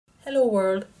Hello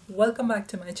world, welcome back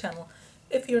to my channel.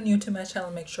 If you're new to my channel,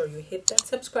 make sure you hit that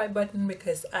subscribe button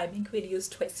because I make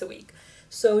videos twice a week.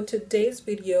 So today's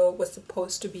video was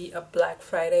supposed to be a Black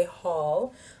Friday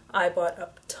haul. I bought a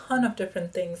ton of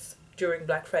different things during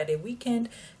Black Friday weekend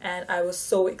and I was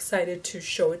so excited to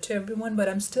show it to everyone, but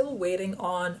I'm still waiting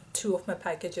on two of my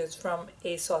packages from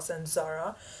ASOS and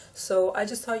Zara. So I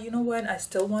just thought, you know what, I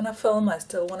still want to film, I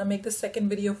still want to make the second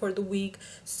video for the week,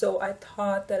 so I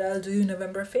thought that I'll do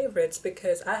November favorites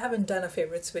because I haven't done a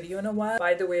favorites video in a while.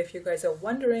 By the way, if you guys are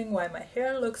wondering why my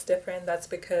hair looks different, that's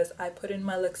because I put in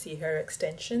my Luxy hair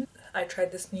extension. I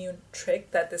tried this new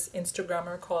trick that this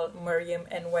Instagrammer called Miriam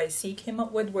NYC came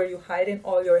up with, where you hide in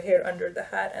all your hair under the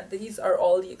hat, and these are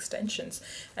all the extensions,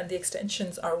 and the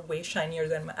extensions are way shinier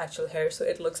than my actual hair, so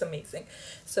it looks amazing.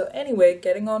 So anyway,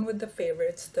 getting on with the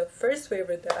favorites. The first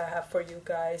favorite that I have for you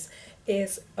guys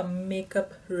is a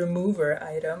makeup remover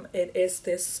item. It is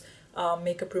this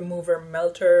makeup remover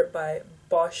melter by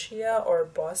Boscia,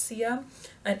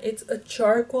 and it's a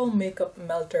charcoal makeup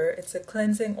melter. It's a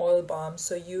cleansing oil balm,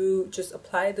 so you just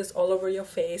apply this all over your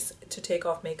face to take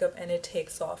off makeup, and it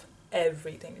takes off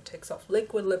everything. It takes off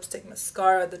liquid lipstick,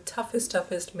 mascara, the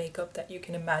toughest makeup that you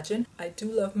can imagine. I do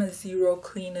love my Zero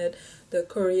Clean It, the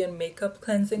Korean makeup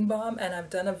cleansing balm, and I've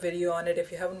done a video on it.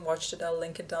 If you haven't watched it, I'll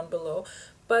link it down below.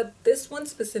 But this one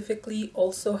specifically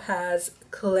also has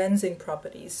cleansing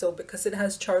properties. So because it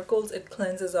has charcoals, it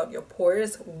cleanses out your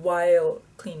pores while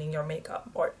cleaning your makeup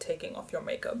or taking off your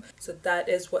makeup. So that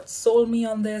is what sold me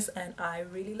on this, and I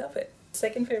really love it.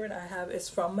 Second favorite I have is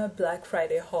from my Black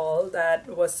Friday haul that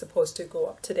was supposed to go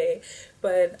up today,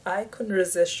 but I couldn't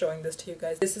resist showing this to you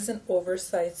guys. This is an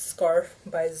oversized scarf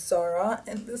by Zara,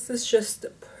 and this is just the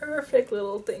perfect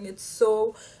little thing. It's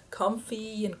so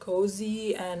comfy and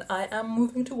cozy, and I am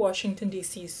moving to Washington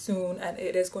DC soon, and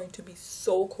it is going to be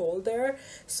so cold there,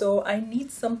 so I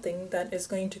need something that is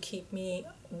going to keep me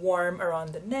warm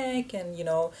around the neck. And you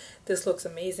know, this looks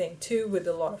amazing too with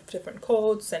a lot of different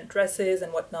coats and dresses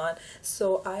and whatnot,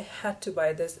 so I had to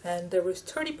buy this, and there was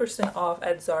 30% off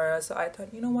at Zara, so I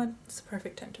thought, you know what, it's the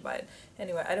perfect time to buy it.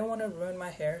 Anyway, I don't want to ruin my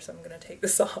hair, so I'm gonna take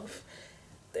this off.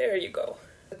 There you go.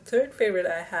 The third favorite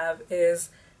I have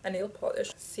is a nail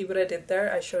polish. See what I did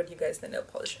there? I showed you guys the nail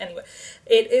polish. Anyway,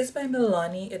 it is by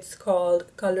Milani. It's called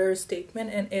Color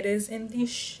Statement, and it is in the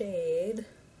shade...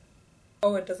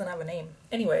 oh, it doesn't have a name.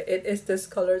 Anyway, it is this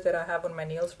color that I have on my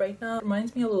nails right now. It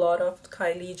reminds me a lot of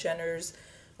Kylie Jenner's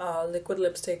liquid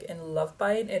lipstick in Love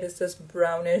Bite. It is this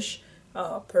brownish,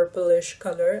 purplish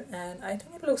color, and I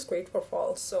think it looks great for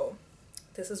fall, so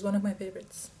this is one of my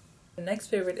favorites. The next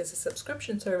favorite is a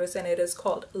subscription service, and it is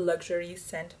called Luxury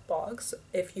Scent Box.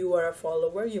 If you are a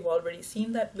follower, you've already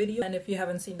seen that video, and if you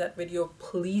haven't seen that video,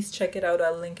 please check it out.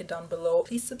 I'll link it down below.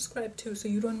 Please subscribe too, so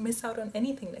you don't miss out on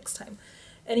anything next time.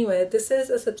 Anyway, this is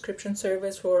a subscription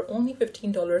service for only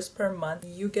 $15 per month.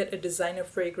 You get a designer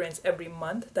fragrance every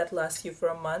month that lasts you for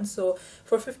a month. So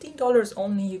for $15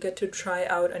 only, you get to try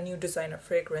out a new designer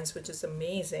fragrance, which is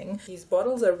amazing. These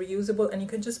bottles are reusable, and you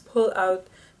can just pull out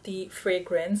the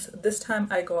fragrance. This time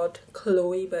I got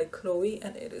Chloe by Chloe,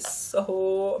 and it is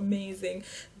so amazing.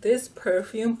 This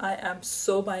perfume, I am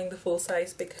so buying the full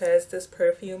size because this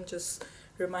perfume just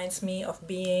reminds me of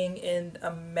being in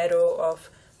a meadow of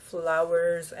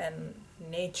flowers and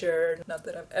nature. Not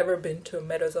that I've ever been to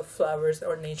meadows of flowers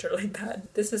or nature like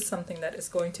that. This is something that is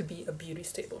going to be a beauty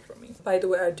staple for me. By the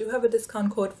way, I do have a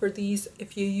discount code for these.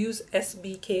 If you use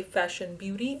SBK Fashion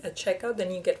Beauty at checkout,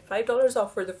 then you get $5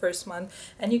 off for the first month,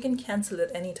 and you can cancel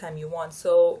it anytime you want.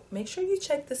 So make sure you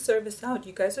check this service out.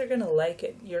 You guys are gonna like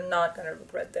it. You're not gonna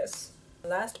regret this.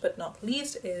 Last but not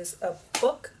least is a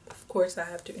book. Of course, I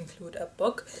have to include a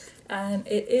book, and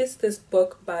it is this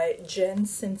book by Jen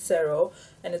Sincero,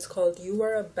 and it's called You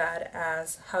Are a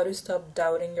Badass: How to Stop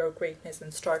Doubting Your Greatness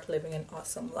and Start Living an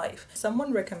Awesome Life.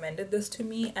 Someone recommended this to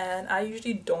me, and I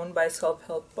usually don't buy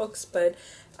self-help books, but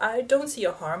I don't see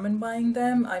a harm in buying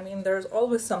them. I mean, there's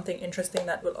always something interesting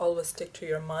that will always stick to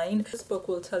your mind. This book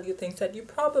will tell you things that you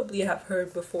probably have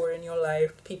heard before in your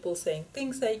life. People saying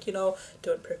things like, you know,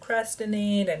 don't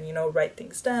procrastinate, and, you know, write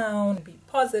things down, be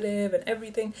positive and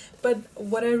everything. But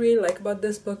what I really like about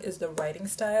this book is the writing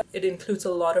style. It includes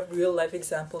a lot of real life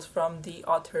examples from the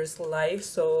author's life,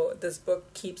 so this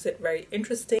book keeps it very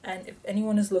interesting. And if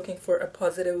anyone is looking for a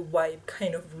positive vibe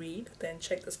kind of read, then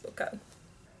check this book out.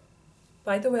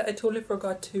 By the way, I totally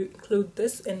forgot to include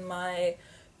this in my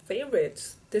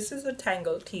favorites. This is a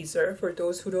Tangle teaser. For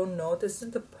those who don't know, this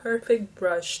is the perfect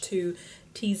brush to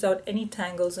tease out any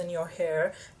tangles in your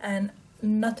hair, and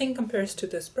nothing compares to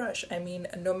this brush. I mean,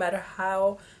 no matter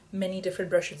how many different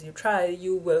brushes you try,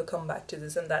 you will come back to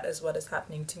this, and that is what is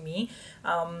happening to me.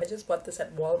 I just bought this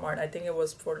at Walmart. I think it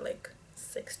was for like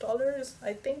 $6,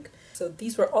 I think. So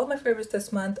these were all my favorites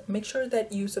this month. Make sure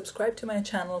that you subscribe to my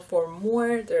channel for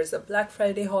more. There's a Black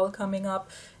Friday haul coming up.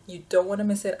 You don't want to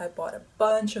miss it. I bought a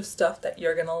bunch of stuff that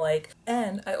you're gonna like,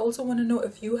 and I also want to know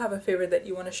if you have a favorite that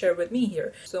you want to share with me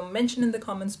here. So mention in the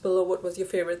comments below what was your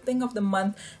favorite thing of the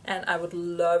month, and I would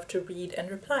love to read and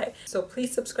reply. So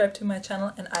please subscribe to my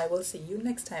channel, and I will see you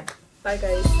next time. Bye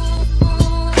guys.